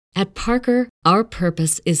At Parker, our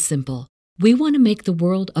purpose is simple. We want to make the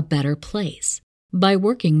world a better place by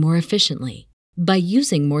working more efficiently, by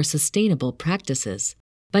using more sustainable practices,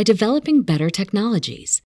 by developing better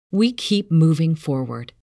technologies. We keep moving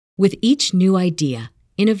forward. With each new idea,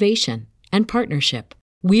 innovation, and partnership,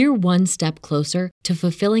 we're one step closer to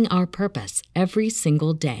fulfilling our purpose every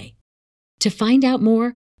single day. To find out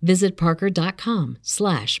more, visit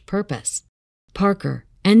parker.com/purpose. Parker,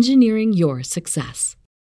 engineering your success.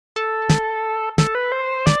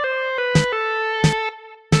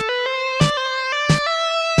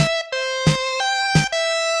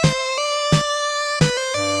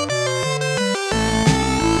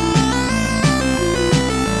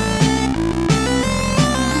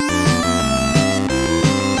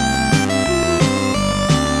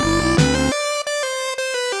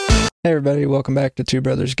 Hey everybody, welcome back to Two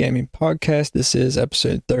Brothers Gaming Podcast. This is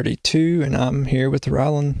episode 32, and I'm here with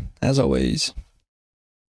Rylan, as always.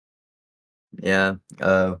 Yeah,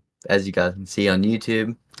 as you guys can see on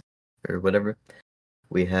YouTube, or whatever,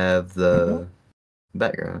 we have the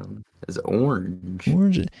background is orange. My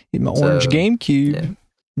orange GameCube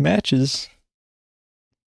matches.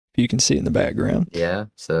 If you can see it in the background. Yeah,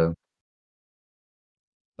 so.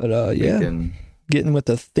 But getting with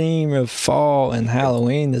the theme of fall and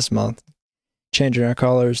Halloween this month. Changing our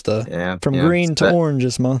colors from green to orange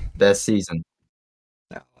this month. Best season.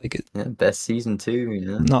 I like it. Yeah, best season too.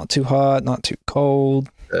 Yeah. Not too hot, not too cold.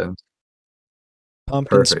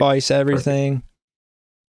 Pumpkin spice everything.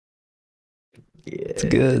 Yeah. It's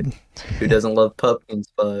good. Who doesn't love pumpkin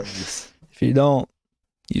spice? If you don't,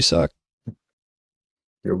 you suck.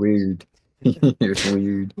 You're weird. You're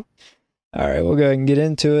weird. All right, we'll go ahead and get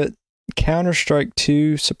into it. Counter-Strike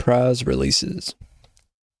 2 surprise releases.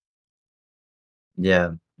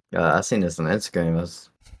 Yeah, I seen this on Instagram.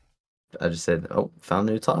 I just said, "Oh, found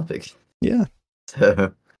a new topic." Yeah.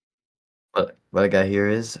 So, what I got here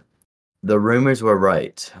is the rumors were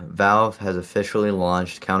right. Valve has officially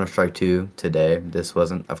launched Counter-Strike 2 today. This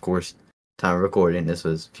wasn't, of course, time of recording. This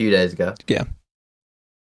was a few days ago. Yeah.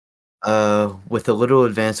 With a little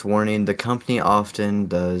advance warning, the company often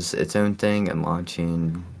does its own thing and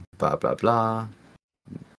launching blah blah blah.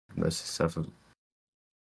 Most successful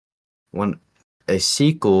a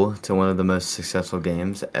sequel to one of the most successful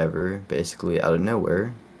games ever, basically out of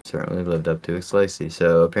nowhere, certainly lived up to its legacy.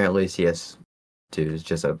 So apparently CS2 is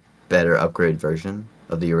just a better upgrade version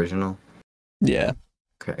of the original. Yeah.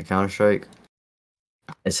 Counter-Strike.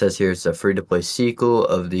 It says here it's a free-to-play sequel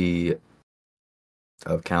of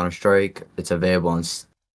Counter-Strike. It's available on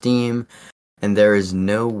Steam, and there is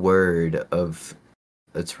no word of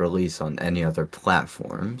its release on any other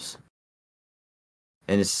platforms.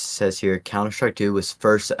 And it says here, Counter-Strike 2 was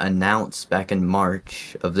first announced back in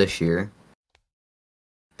March of this year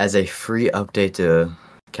as a free update to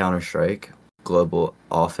Counter-Strike Global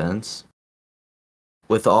Offense,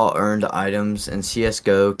 with all earned items in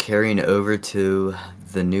CSGO carrying over to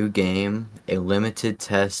the new game. A limited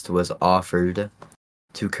test was offered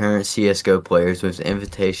to current CSGO players with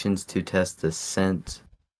invitations to test the sent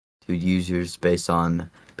to users based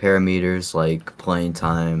on parameters like playing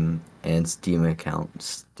time and Steam account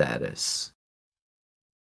status.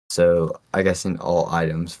 So, I guess in all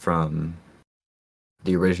items from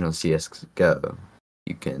the original CSGO,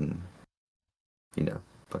 you can,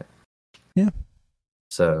 play. Yeah.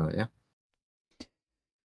 So, yeah.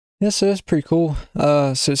 Yeah, so that's pretty cool.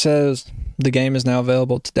 So it says the game is now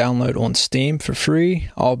available to download on Steam for free,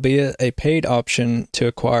 albeit a paid option to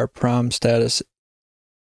acquire Prime status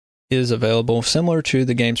is available. Similar to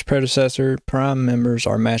the game's predecessor, Prime members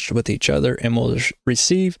are matched with each other and will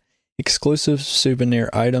receive exclusive souvenir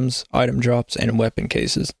items, item drops, and weapon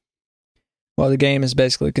cases. While the game is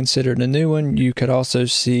basically considered a new one, you could also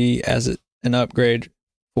see as an upgrade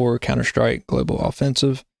for Counter-Strike Global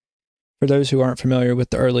Offensive. For those who aren't familiar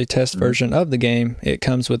with the early test version of the game, it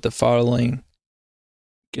comes with the following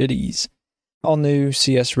goodies. All new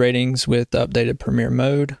CS ratings with updated Premier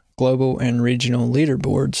Mode, global and regional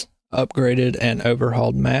leaderboards, upgraded and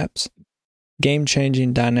overhauled maps,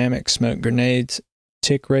 game-changing dynamic smoke grenades,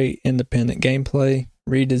 tick rate independent gameplay,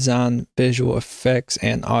 redesigned visual effects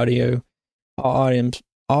and audio, all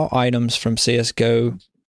items from CSGO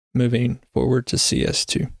moving forward to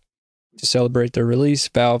CS2. To celebrate their release,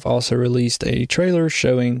 Valve also released a trailer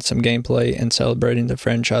showing some gameplay and celebrating the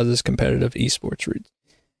franchise's competitive esports roots.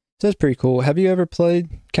 So that's pretty cool. Have you ever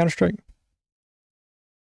played Counter-Strike?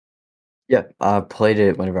 Yeah, I played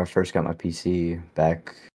it whenever I first got my PC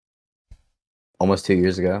back almost 2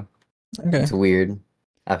 years ago. Okay. It's weird.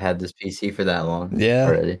 I've had this PC for that long Yeah.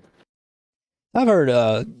 already. I've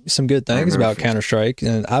heard some good things about Counter-Strike,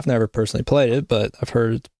 and I've never personally played it, but I've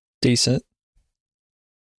heard decent.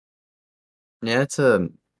 Yeah, it's a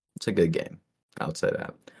good game. I would say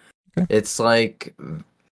that. Okay. It's like,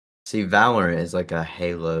 see, Valorant is like a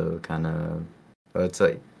Halo kind of. Well, it's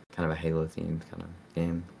like kind of a Halo themed kind of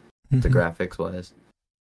game, the Mhm. graphics wise.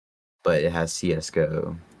 But it has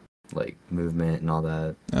CS:GO, like movement and all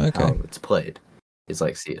that. Okay. How it's played is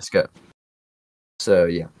like CS:GO. So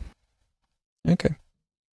yeah. Okay.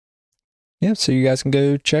 Yeah, so you guys can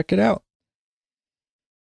go check it out.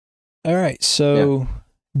 All right, so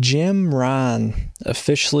Jim Ryan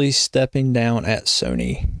officially stepping down at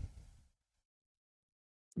Sony.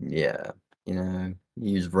 Yeah,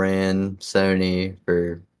 he's ran Sony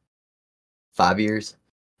for 5 years,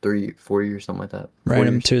 3, 4 years, something like that. Ran 4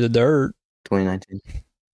 him years, to the dirt. 2019.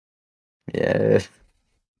 Yeah,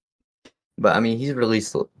 but I mean, he's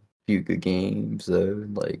released a few good games though,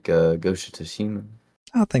 like Ghost of Tsushima.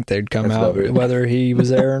 I think they'd come That's out about it. whether he was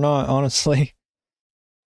there or not, honestly.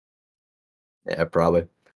 Yeah, probably.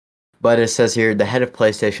 But it says here the head of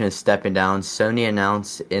PlayStation is stepping down. Sony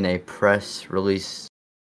announced in a press release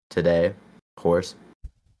today. Of course,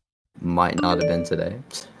 might not have been today.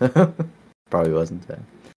 Probably wasn't today.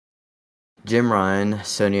 Jim Ryan,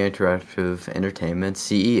 Sony Interactive Entertainment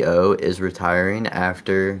CEO, is retiring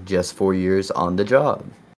after just 4 years on the job.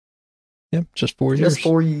 Yep, just 4 years. Just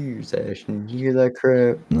 4 years, Ashton. You hear that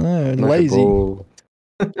crap? No, Bunch of lazy. bull.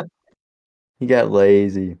 He got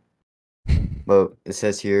lazy. Well, it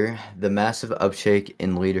says here, the massive upshake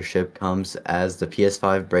in leadership comes as the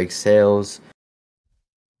PS5 breaks sales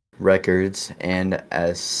records and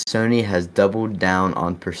as Sony has doubled down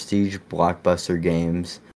on prestige blockbuster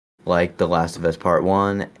games like The Last of Us Part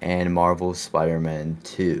 1 and Marvel's Spider-Man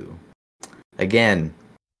 2. Again,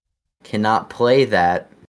 cannot play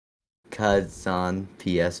that because it's on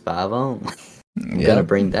PS5 only. I'm going to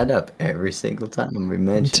bring that up every single time we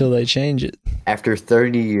mention until they change it. After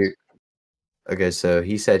 30 years... Okay, so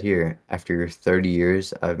he said here, after 30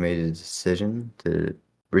 years, I've made a decision to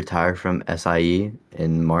retire from SIE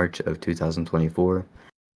in March of 2024.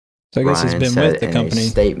 So I guess he's Ryan been said with the in company a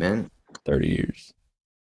statement. 30 years.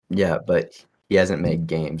 Yeah, but he hasn't made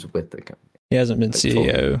games with the company. He hasn't been Like,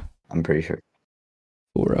 CEO I'm pretty sure.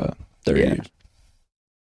 for 30 years. It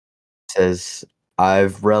says,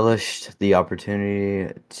 I've relished the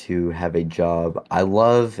opportunity to have a job I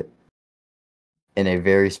love in a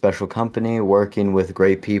very special company, working with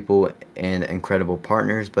great people and incredible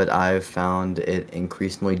partners, but I've found it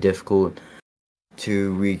increasingly difficult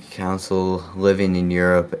to reconcile living in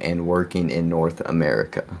Europe and working in North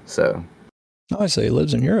America. So, I say he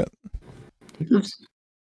lives in Europe.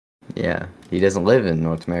 Yeah, he doesn't live in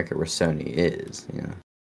North America where Sony is.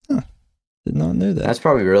 Huh. Did not know that. That's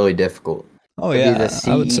probably really difficult. Oh to yeah, be the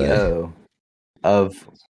CEO I would say of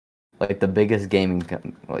like the biggest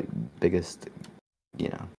biggest,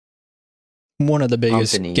 one of the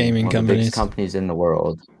biggest company, gaming one of the biggest companies. companies in the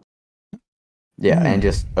world. Yeah, and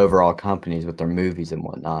just overall companies with their movies and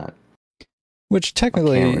whatnot. Which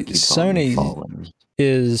technically camera keeps on Sony falling.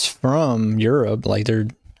 is from Europe, like they're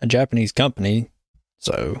a Japanese company,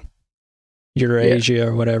 so Eurasia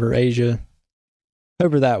or whatever, Asia,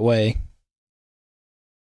 over that way.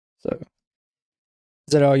 So,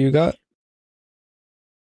 is that all you got?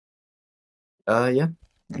 Yeah.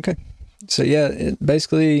 Okay. So yeah,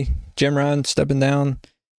 basically Jim Ryan stepping down.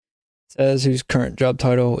 Says whose current job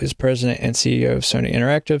title is President and CEO of Sony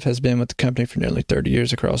Interactive, has been with the company for nearly 30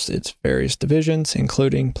 years across its various divisions,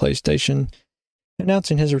 including PlayStation.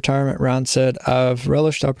 Announcing his retirement, Ryan said, I've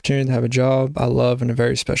relished the opportunity to have a job I love in a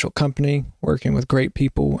very special company, working with great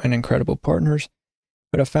people and incredible partners,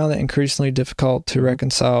 but I found it increasingly difficult to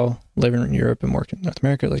reconcile living in Europe and working in North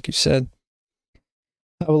America, like you said.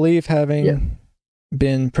 I believe having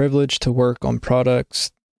been privileged to work on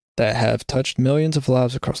products that have touched millions of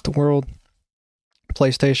lives across the world,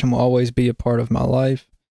 PlayStation will always be a part of my life,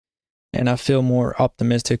 and I feel more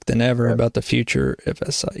optimistic than ever about the future of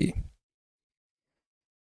SIE.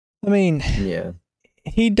 I mean,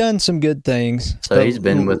 he'd done some good things. So he's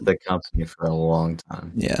been with the company for a long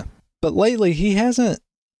time. Yeah, but lately he hasn't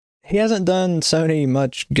done Sony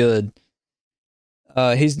much good.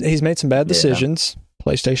 He's made some bad decisions.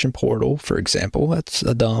 PlayStation Portal, for example, that's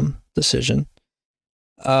a dumb decision.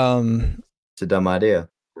 It's a dumb idea.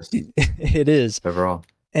 It is overall,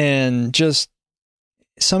 and just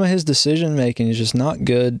some of his decision making is just not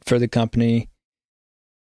good for the company.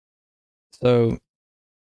 So,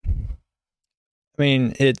 I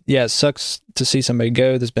mean, it sucks to see somebody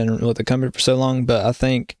go that's been with the company for so long. But I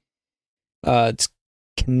think it's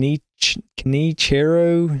Kenichiro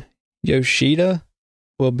Yoshida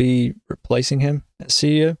will be replacing him as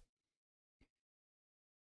CEO.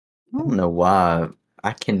 I don't know why.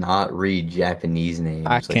 I cannot read Japanese names.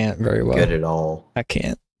 I can't very well. Good at all. I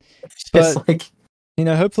can't. It's But just like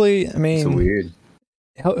hopefully, it's weird.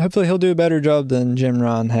 Hopefully he'll do a better job than Jim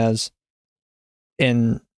Ryan has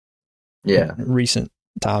in recent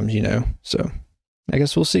times. So I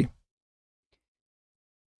guess we'll see.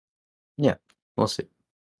 Yeah, we'll see.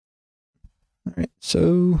 All right,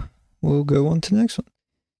 so we'll go on to the next one.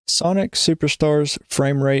 Sonic Superstars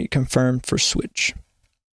frame rate confirmed for Switch.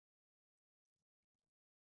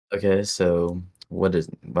 Okay, so what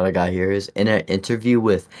I got here is in an interview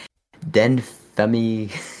with Den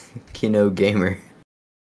Famicom Gamer.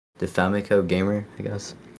 The Famicom Gamer, I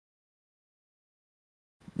guess.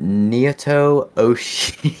 Naoto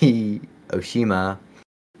Oshima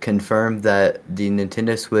confirmed that the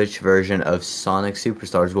Nintendo Switch version of Sonic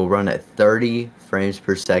Superstars will run at 30 frames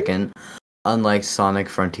per second, unlike Sonic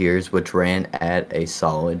Frontiers, which ran at a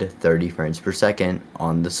solid 30 frames per second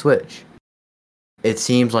on the Switch. It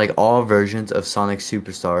seems like all versions of Sonic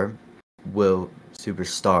Superstars will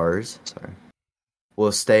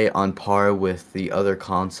stay on par with the other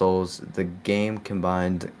consoles. The game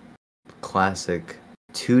combined classic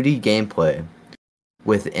 2D gameplay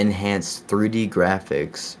with enhanced 3D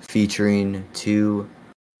graphics, featuring 2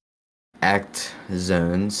 act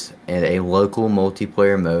zones and a local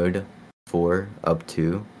multiplayer mode for up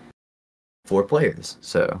to 4 players.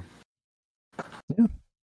 So,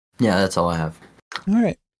 yeah, that's all I have. All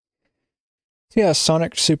right. Yeah,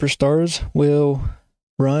 Sonic Superstars will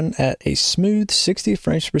run at a smooth 60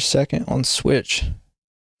 frames per second on Switch.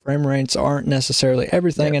 Frame rates aren't necessarily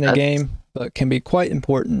everything in a game, but can be quite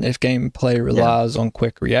important if gameplay relies on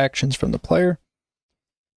quick reactions from the player.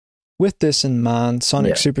 With this in mind,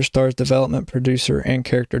 Sonic Superstars development producer and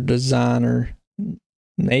character designer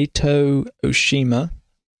Naoto Oshima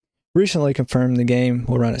recently confirmed the game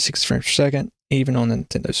will run at 60 frames per second, even on the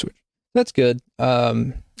Nintendo Switch. That's good.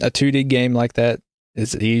 A 2D game like that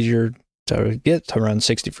is easier to get to run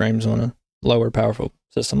 60 frames on a lower powerful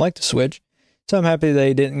system like the Switch. So I'm happy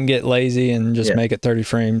they didn't get lazy and just make it 30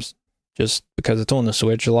 frames just because it's on the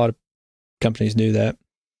Switch. A lot of companies do that.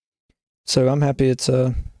 So I'm happy it's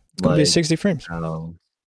going to be 60 frames.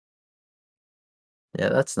 Yeah,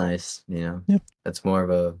 that's nice. That's more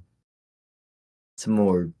of it's a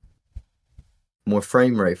more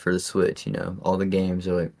frame rate for the Switch. All the games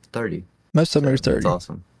are like 30. Most of them are 30. That's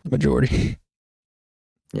awesome. Majority.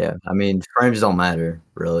 Yeah, I mean, frames don't matter,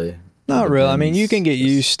 really. Not really. I mean, you can get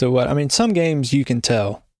used to some games you can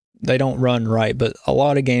tell they don't run right, but a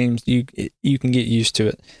lot of games you can get used to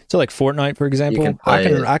it. So like Fortnite, for example,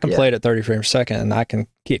 I can play it at 30 frames per second and I can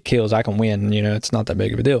get kills, I can win, it's not that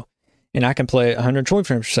big of a deal. And I can play it 120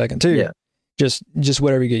 frames per second too. Yeah. Just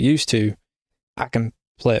whatever you get used to, I can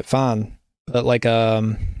play it fine. But like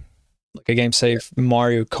a game, say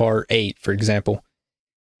Mario Kart 8, for example,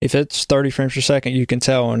 if it's 30 frames per second, you can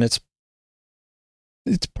tell, and it's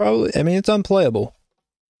probably, it's unplayable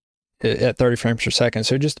at 30 frames per second,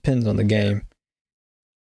 so it just depends on the game.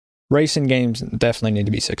 Racing games definitely need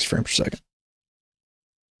to be 60 frames per second.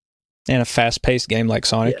 And a fast-paced game like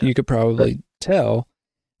Sonic, you could probably tell.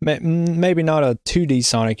 Maybe not a 2D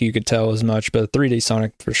Sonic you could tell as much, but a 3D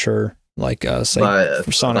Sonic for sure. Like, say,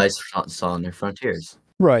 for Sonic. Sonic Frontiers.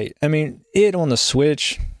 Right. I mean, it on the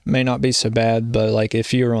Switch may not be so bad, but like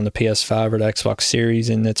if you're on the PS5 or the Xbox Series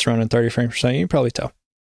and it's running 30 frames per second, you can probably tell.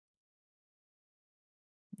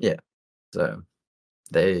 Yeah. So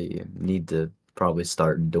they need to probably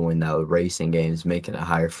start doing that with racing games, making a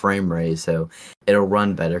higher frame rate so it'll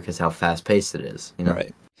run better because how fast paced it is.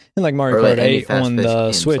 Right. And like Mario Kart 8 on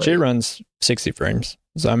the Switch, it runs 60 frames.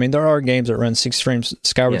 So, I mean, there are games that run 60 frames.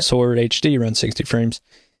 Skyward Sword HD runs 60 frames.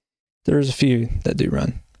 There's a few that do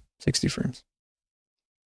run 60 frames.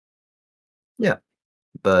 Yeah.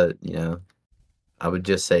 But, I would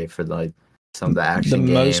just say for like some of the action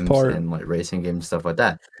games and like racing games and stuff like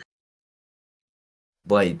that,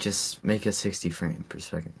 like just make it 60 frames per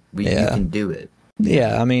second. You can do it.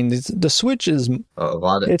 Yeah, I mean, the Switch is a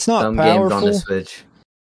lot of it's not some powerful. Games on the Switch.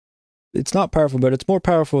 It's not powerful, but it's more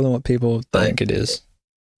powerful than what people think it is.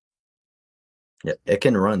 Yeah, it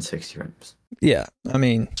can run 60 frames. Yeah, I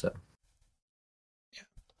mean,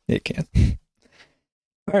 it can.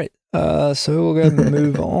 All right, so we'll go ahead and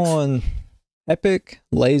move on. Epic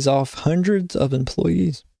lays off hundreds of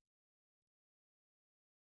employees.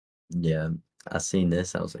 Yeah, I seen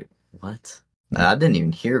this. I was like, what? I didn't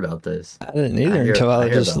even hear about this. I didn't either until I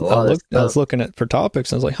was looking for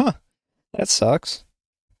topics. And I was like, huh, that sucks.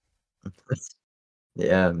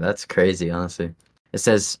 Yeah, that's crazy, honestly. It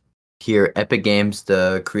says here, Epic Games,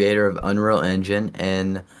 the creator of Unreal Engine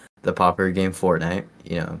and the popular game Fortnite,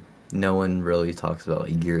 no one really talks about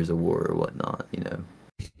like Gears of War or whatnot.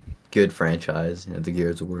 Good franchise. The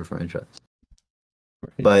Gears of War franchise.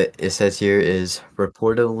 But it says here is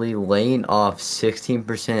reportedly laying off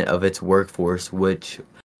 16% of its workforce, which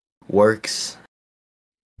works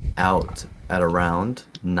out at around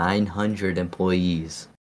 900 employees.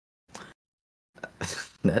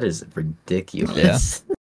 That is ridiculous.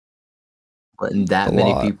 Yeah. Letting that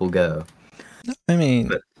many people go. I mean,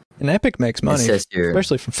 and Epic makes money,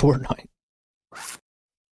 especially from Fortnite.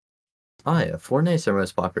 Oh yeah, Fortnite's their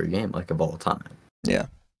most popular game of all time. Yeah.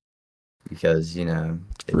 Because, it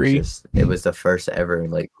was the first ever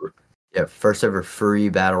free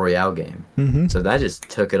battle royale game. Mm-hmm. So that just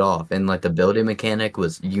took it off, and the building mechanic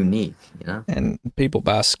was unique, And people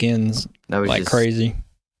buy skins crazy.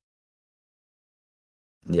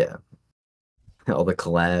 Yeah, all the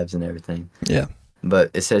collabs and everything. Yeah,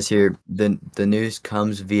 but it says here the news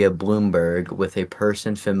comes via Bloomberg, with a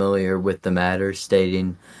person familiar with the matter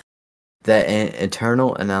stating that an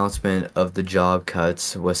internal announcement of the job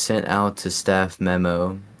cuts was sent out to staff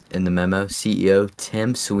memo. In the memo, CEO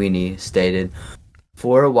Tim Sweeney stated,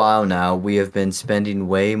 "For a while now, we have been spending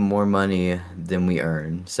way more money than we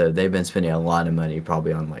earn." So they've been spending a lot of money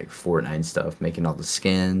probably on Fortnite stuff, making all the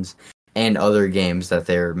skins and other games that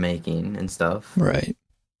they're making and stuff. Right.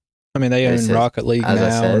 I mean, they own Rocket League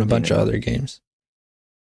now and a bunch of other games.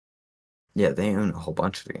 Yeah, they own a whole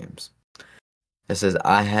bunch of games. It says,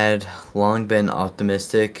 "I had long been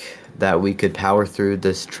optimistic that we could power through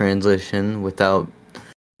this transition without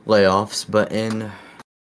layoffs, but in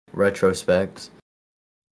retrospect,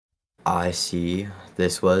 I see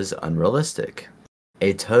this was unrealistic.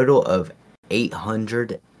 A total of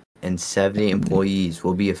 870 employees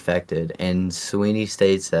will be affected," and Sweeney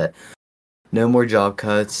states that no more job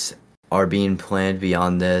cuts are being planned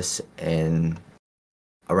beyond this, and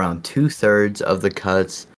around 2/3 of the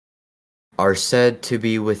cuts are said to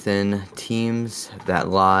be within teams that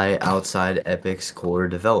lie outside Epic's core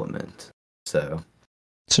development. So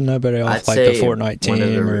nobody else the Fortnite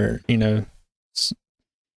team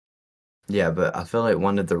Yeah, but I feel like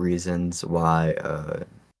one of the reasons why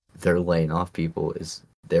they're laying off people is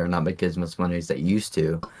they're not making as much money as they used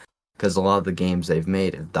to, because a lot of the games they've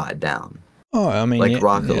made have died down. Oh, I mean,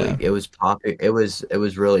 Rocket League, it was popular. It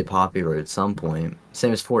was really popular at some point.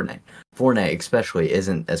 Same as Fortnite. Fortnite especially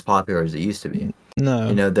isn't as popular as it used to be.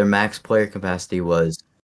 No, their max player capacity was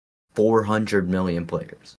 400 million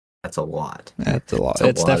players. That's a lot. That's a lot.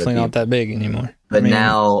 It's definitely not that big anymore. But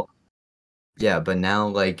now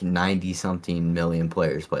 90 something million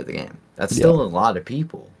players play the game. That's still a lot of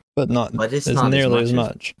people. But it's not nearly as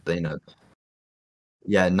much.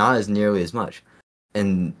 Yeah, not as nearly as much.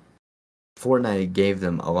 And Fortnite gave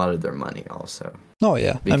them a lot of their money also. Oh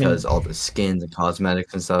yeah. Because all the skins and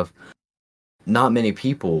cosmetics and stuff, not many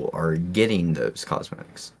people are getting those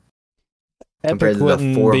cosmetics. Epic compared to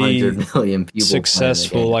the 400 million people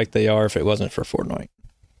successful like they are if it wasn't for Fortnite.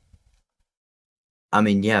 I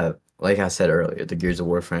mean, yeah, like I said earlier, the Gears of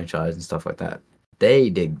War franchise and stuff like that.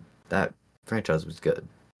 That franchise was good.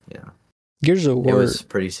 Yeah. Gears of War, it was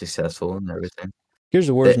pretty successful and everything. Gears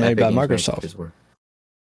of War is made by Microsoft.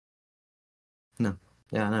 No.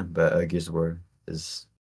 Yeah, I know, but Gears of War is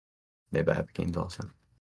made by Epic Games also.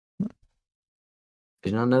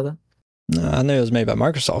 Did you not know that? No, I knew it was made by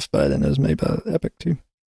Microsoft, but I didn't know it was made by Epic too.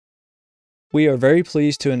 We are very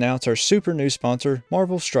pleased to announce our super new sponsor,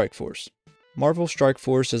 Marvel Strike Force. Marvel Strike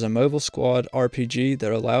Force is a mobile squad RPG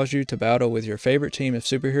that allows you to battle with your favorite team of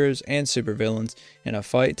superheroes and supervillains in a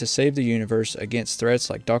fight to save the universe against threats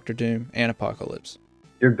like Doctor Doom and Apocalypse.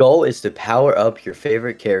 Your goal is to power up your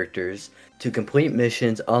favorite characters, to complete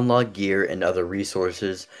missions, unlock gear and other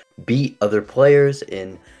resources, beat other players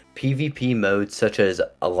in PvP modes such as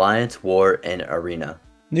Alliance, War, and Arena.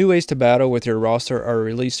 New ways to battle with your roster are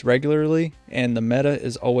released regularly, and the meta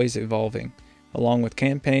is always evolving. Along with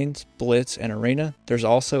campaigns, Blitz, and Arena, there's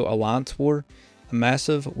also Alliance War, a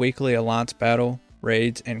massive weekly Alliance battle,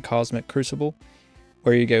 raids, and Cosmic Crucible,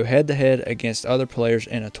 where you go head-to-head against other players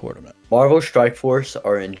in a tournament. Marvel Strike Force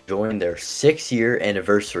are enjoying their 6-year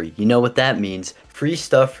anniversary. You know what that means. Free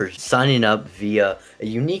stuff for signing up via a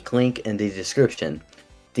unique link in the description.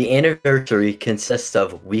 The anniversary consists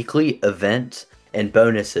of weekly events and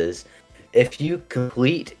bonuses. If you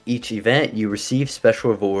complete each event, you receive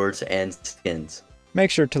special rewards and skins. Make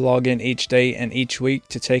sure to log in each day and each week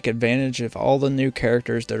to take advantage of all the new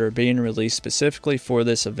characters that are being released specifically for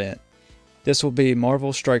this event. This will be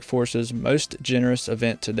Marvel Strike Force's most generous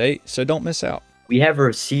event to date, so don't miss out. We have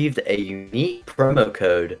received a unique promo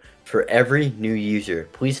code for every new user.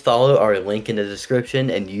 Please follow our link in the description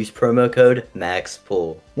and use promo code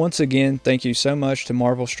MAXPOOL. Once again, thank you so much to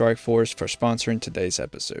Marvel Strike Force for sponsoring today's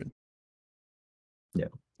episode. Yeah,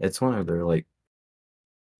 it's one of their like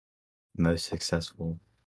most successful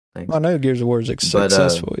things. I know Gears of War is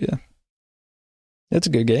successful, yeah. It's a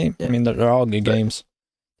good game. Yeah. I mean, they're all good games.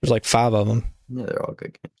 There's like 5 of them. Yeah, they're all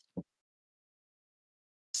good games.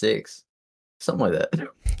 6. Something like that.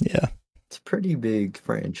 Yeah. It's a pretty big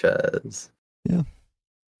franchise. Yeah.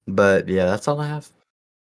 But yeah, that's all I have.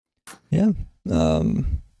 Yeah.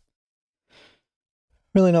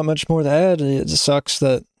 Really not much more to add. It just sucks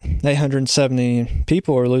that 870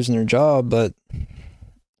 people are losing their job, but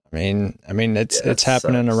I mean it's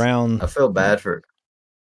happening around. I feel bad for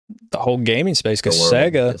the whole gaming space because the world,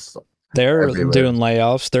 Sega, they're everywhere. doing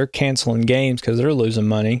layoffs. They're canceling games because they're losing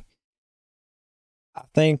money. I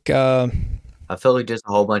think I feel like just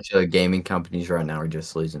a whole bunch of gaming companies right now are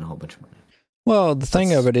just losing a whole bunch of money. well, the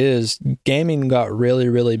thing of it is, gaming got really,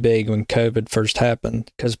 really big when COVID first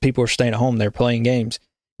happened because people were staying at home. They're playing games.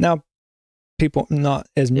 Now, not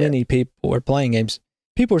as many people are playing games.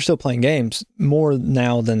 People are still playing games more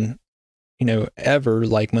now than, ever.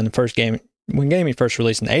 Like when gaming first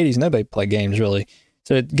released in the 80s, nobody played games really.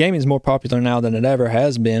 So gaming is more popular now than it ever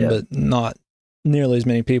has been, but not nearly as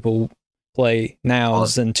many people play now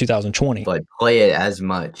as in 2020. But play it as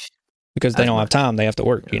much. Because they don't have time. They have to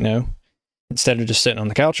work, Instead of just sitting on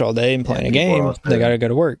the couch all day and playing a game, they got to go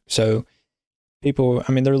to work. So people,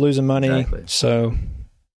 they're losing money. Exactly. So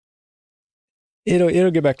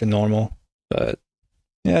it'll get back to normal. But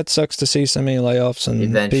yeah, it sucks to see so many layoffs and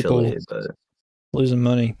Eventually, people but losing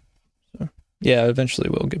money. So yeah, eventually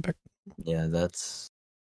we'll get back. Yeah, that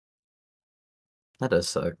does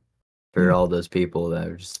suck for all those people that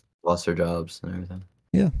have just lost their jobs and everything.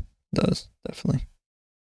 Yeah, it does, definitely.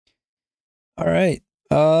 All right.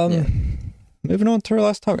 Moving on to our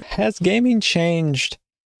last topic. Has gaming changed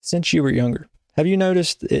since you were younger? Have you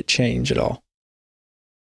noticed it change at all?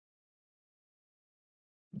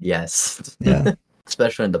 Yes. Yeah.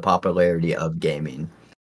 Especially in the popularity of gaming.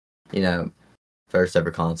 First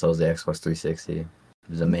ever console was the Xbox 360. It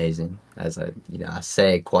was amazing, as I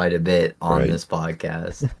say quite a bit on this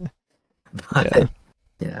podcast. But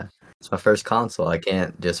yeah, it's my first console. I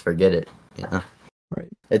can't just forget it. Right.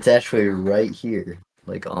 It's actually right here,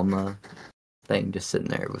 like on my thing, just sitting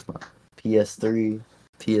there with my PS3,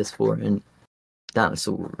 PS4, and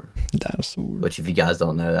Dinosaur. Which, if you guys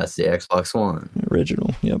don't know, that's the Xbox One.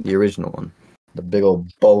 Original, yep. The original one. The big old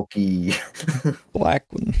bulky black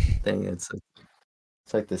one thing. It's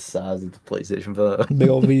like the size of the PlayStation 5. Big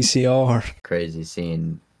old VCR. Crazy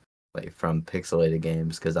seeing like from pixelated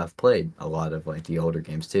games, because I've played a lot of like the older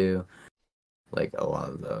games too, like a lot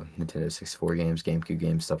of the Nintendo 64 games, GameCube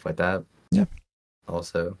games, stuff like that. Yeah.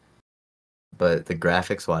 Also, but the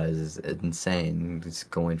graphics wise is insane. It's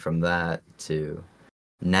going from that to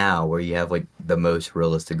now, where you have like the most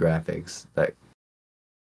realistic graphics. That,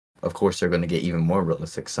 of course, they're going to get even more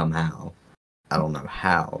realistic somehow. I don't know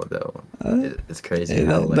how though. It's crazy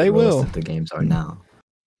how like, realistic the games are now.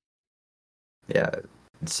 Yeah.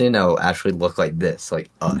 Soon they'll actually look like this,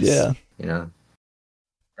 like us. Yeah.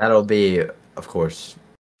 That'll be, of course,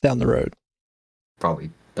 down the road.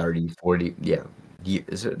 Probably 30, 40,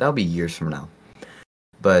 that'll be years from now.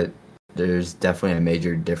 But there's definitely a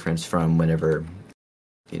major difference from whenever,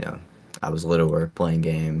 I was littler playing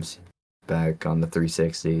games back on the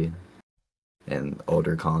 360 and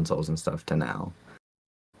older consoles and stuff to now.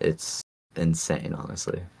 It's insane,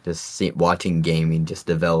 honestly. Just watching gaming just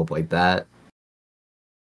develop like that.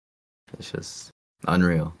 It's just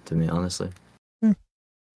unreal to me, honestly.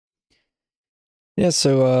 Yeah,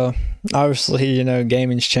 so obviously,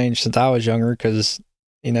 gaming's changed since I was younger because,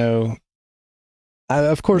 when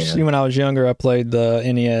I was younger, I played the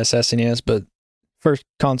NES, SNES, but first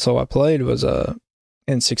console I played was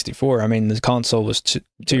N64. The console was 2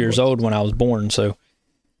 years old when I was born, so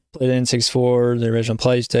played N64, the original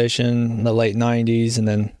PlayStation, the late 90s, and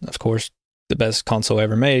then, of course, the best console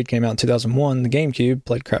ever made came out in 2001, the GameCube.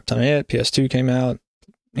 Played crap ton of it. PS2 came out,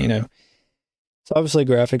 So obviously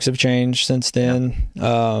graphics have changed since then.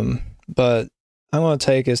 But I want to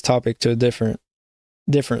take this topic to a different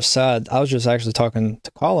side. I was just actually talking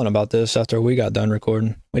to Colin about this after we got done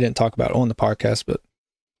recording. We didn't talk about it on the podcast, but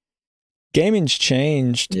gaming's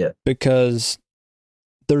changed because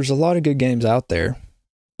there's a lot of good games out there.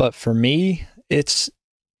 But for me, it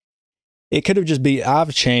could have just been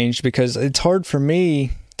I've changed because it's hard for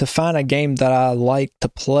me to find a game that I like to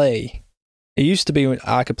play. It used to be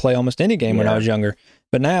I could play almost any game when I was younger,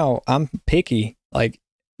 but now I'm picky. Like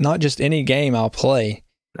not just any game I'll play.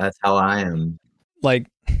 That's how I am. Like,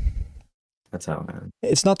 That's how I am.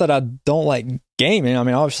 it's not that I don't like gaming. I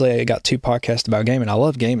mean, obviously, I got 2 podcasts about gaming. I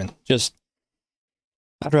love gaming. Just,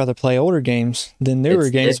 I'd rather play older games than newer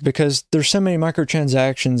games because there's so many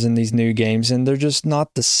microtransactions in these new games, and they're just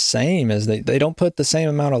not the same as they don't put the same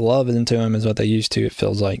amount of love into them as what they used to, it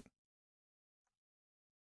feels like.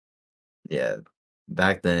 Yeah.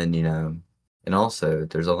 Back then, and also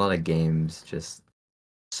there's a lot of games just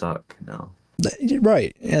suck now.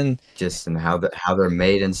 Right. And just in how they're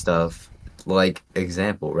made and stuff. Like,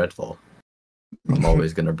 example, Redfall. I'm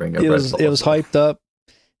always gonna bring up Redfall. It was hyped up,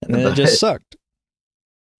 and then it just sucked.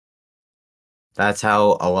 That's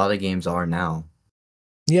how a lot of games are now.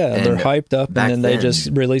 Yeah, And they're hyped up, and then they then- just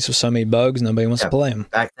release with so many bugs, nobody wants to play them.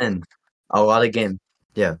 Back then, a lot of games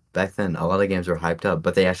were hyped up,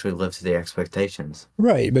 but they actually lived to the expectations.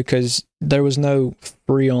 Right, because there was no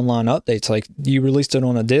free online updates. Like, you released it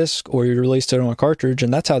on a disc or you released it on a cartridge,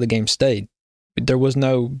 and that's how the game stayed. There was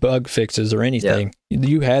no bug fixes or anything.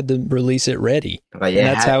 You had to release it ready. Like, And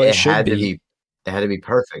that's how it should had to be. It had to be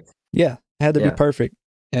perfect. Yeah, it had to be Yeah. perfect,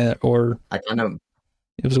 or I kind of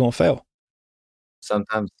it was going to fail.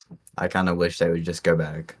 sometimes I kind of wish they would just go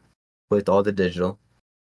back with all the digital,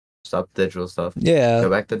 stop the digital stuff, Yeah, go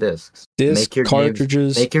back to discs, disc,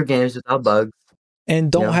 cartridges, make your games without bugs.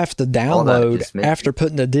 and don't you know, have to all that, download just make after it-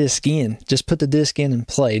 putting the disc in. Just put the disc in and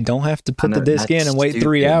play. Don't have to put know, the disc in that's and wait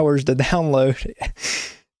 3 stupid. hours to download.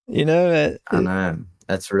 I know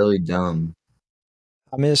that's really dumb.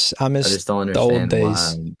 I miss I just don't the old understand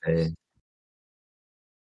days. why they.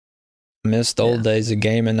 Miss the old Yeah. days of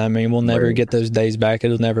gaming. I mean, we'll never Word. get those days back.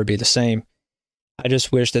 It'll never be the same. I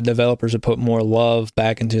just wish that developers would put more love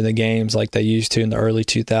back into the games like they used to in the early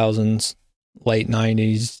 2000s, late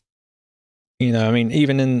 90s. I mean,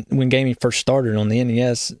 even when gaming first started on the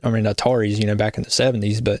NES, I mean, Ataris, back in the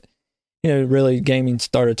 70s, but, really gaming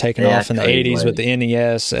started taking They off in the actually, 80s with the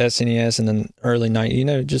NES, SNES, and then early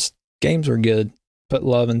 90s. Just games were good. Put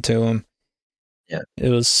love into them. Yeah. It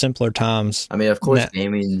was simpler times. I mean, of course, Nah.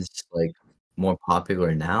 gaming's like more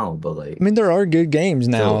popular now, but like, I mean, there are good games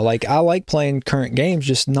now. So- Like, I like playing current games,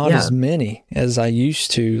 just not Yeah. as many as I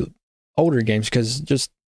used to older games because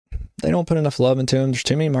just they don't put enough love into them. There's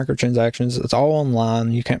too many microtransactions. It's all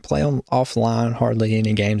online. You can't play on offline hardly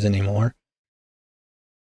any games anymore.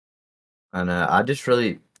 and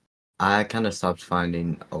I kind of stopped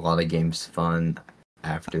finding a lot of games fun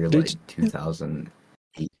after Dude, like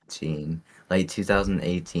 2018, late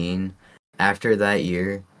 2018. After that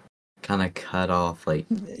year, kind of cut off like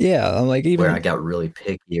Yeah, I'm like where I even got really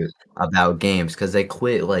picky about games because they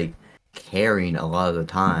quit like caring a lot of the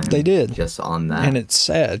time. They did. just on that. and it's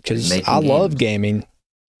sad because Making I love games. gaming.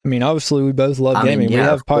 I mean, obviously, we both love I mean, gaming. yeah, we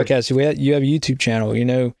have of course. podcasts. You have a YouTube channel.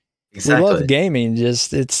 Exactly. We love gaming.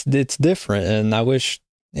 Just it's different, and I wish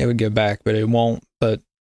it would go back, but it won't. But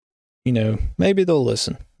maybe they'll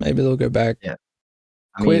listen. Maybe they'll go back.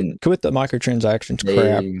 I mean, Quit the microtransactions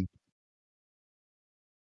crap.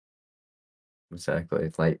 Exactly.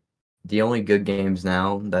 It's like the only good games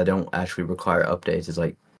now that don't actually require updates is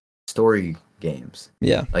like story games,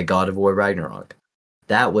 Yeah, like God of War Ragnarok.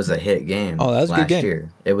 That was a hit game. Oh, that was a good last game.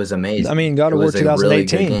 year. It was amazing. I mean, God It of War was a really good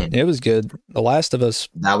 2018. game. It was good. The Last of Us,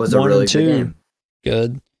 That was a 1 really and good 2. game.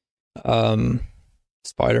 good.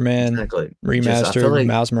 Spider-Man Exactly. I remastered, feel like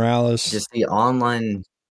Miles Morales. just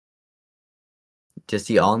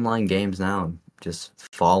the online games now just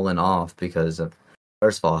falling off because of,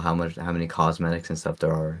 first of all, how many cosmetics and stuff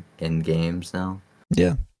there are in games now.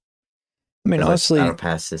 Yeah. I mean, 'Cause, like,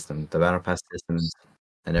 honestly, the battle pass systems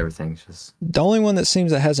and everything's just the only one that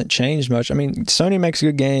seems that hasn't changed much. I mean, Sony makes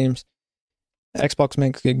good games, Xbox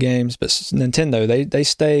makes good games, but Nintendo, they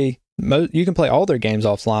stay. You can play all their games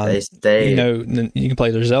offline. they stay. You can play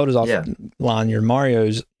their Zeldas Yeah. offline, your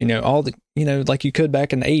Mario's. All the like you could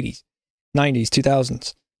back in the 80s, 90s,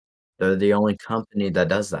 2000s. They're the only company that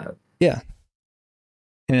does that.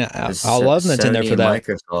 And I Just love Nintendo Sony for and that.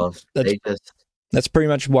 Microsoft, That's- they just That's pretty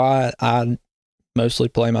much why I mostly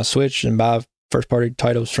play my Switch and buy first party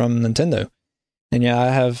titles from Nintendo. And yeah, I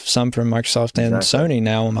have some from Microsoft and Exactly. Sony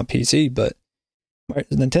now on my PC, but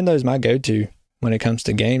Nintendo is my go-to when it comes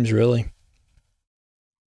to games, really.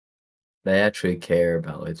 they actually care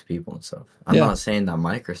about its people and stuff. I'm Yeah. not saying that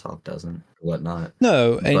Microsoft doesn't or whatnot.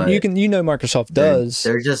 No, and But Microsoft They're- does.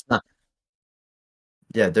 They're just not.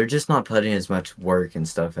 Yeah, they're just not putting as much work and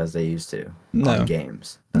stuff as they used to No. on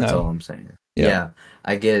games. That's No. all I'm saying. Yeah. Yeah,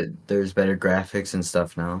 I get there's better graphics and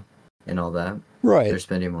stuff now and all that. They're Right.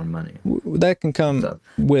 spending more money. That can come Stuff.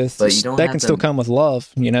 with, But you don't that have can still to- come with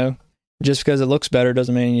love, Just because it looks better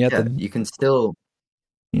doesn't mean you have Yeah, to, you can still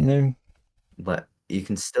you know, but you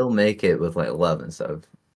can still make it with like love and stuff.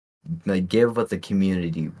 Like give what the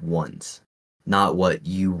community wants, not what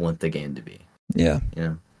you want the game to be. Yeah. You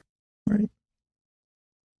know. Right.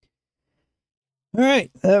 All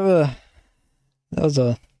right. That was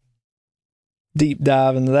a deep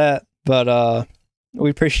dive into that, but we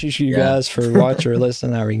appreciate you guys for watching or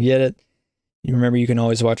listening. However you get it. You remember you can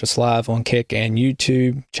always watch us live on Kick and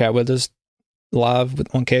YouTube. Chat with us live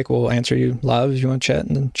on Kick. We'll answer you live if you want to chat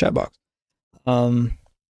in the chat box. Join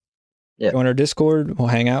our Discord. We'll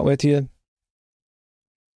hang out with you.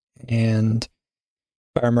 And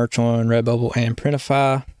buy our merch on Redbubble and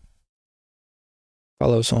Printify.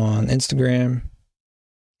 Follow us on Instagram.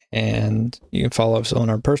 And you can follow us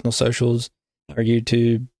on our personal socials, our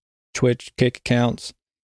YouTube, Twitch, Kick accounts.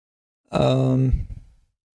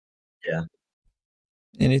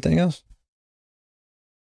 Anything else?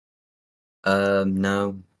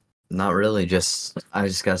 No, not really. I just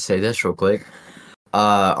gotta say this real quick.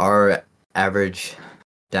 Our average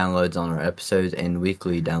downloads on our episodes and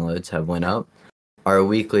weekly downloads have went up. Our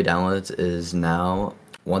weekly downloads is now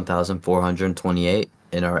 1,428,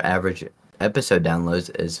 and our average episode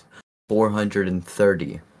downloads is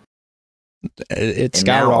 430. It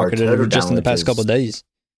skyrocketed just in the past couple of days.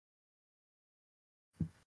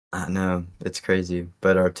 I know, it's crazy.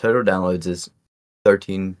 But our total downloads is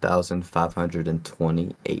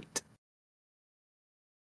 13,528.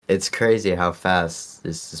 It's crazy how fast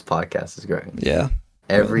this podcast is growing. Yeah.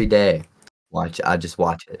 Every day. I just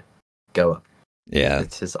watch it go up. Yeah.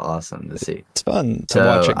 It's just awesome to see. It's fun to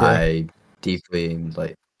watch it grow. I deeply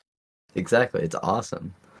exactly, it's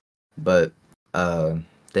awesome. But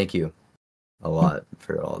thank you a lot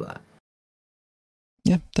for all that.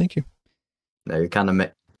 Yeah, thank you. Now you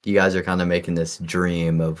guys are kind of making this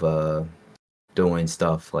dream of doing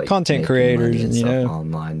stuff like content creators and stuff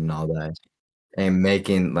online and all that, and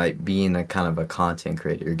making being a kind of a content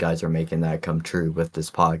creator. You guys are making that come true with this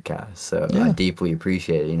podcast, so I deeply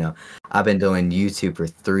appreciate it. I've been doing YouTube for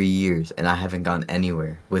 3 years and I haven't gone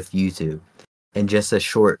anywhere with YouTube. In just a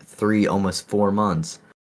short 3, almost 4 months,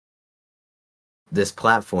 this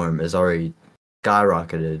platform is already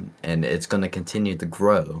skyrocketed, and it's going to continue to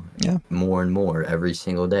grow more and more every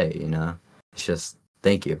single day. It's just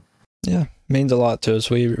thank you. Yeah, means a lot to us.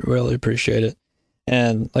 We really appreciate it.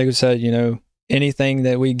 And like I said, anything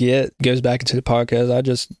that we get goes back into the podcast. I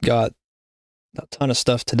just got a ton of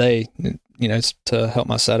stuff today, to help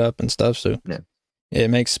my setup and stuff. So it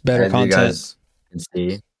makes better content. You guys can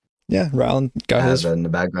see. Yeah, Rylan got his. In the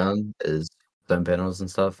background is some panels and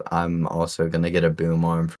stuff. I'm also going to get a boom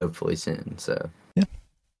arm hopefully soon. So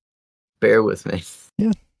bear with me.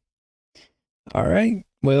 Yeah. All right.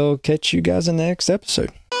 We'll catch you guys in the next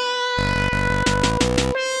episode.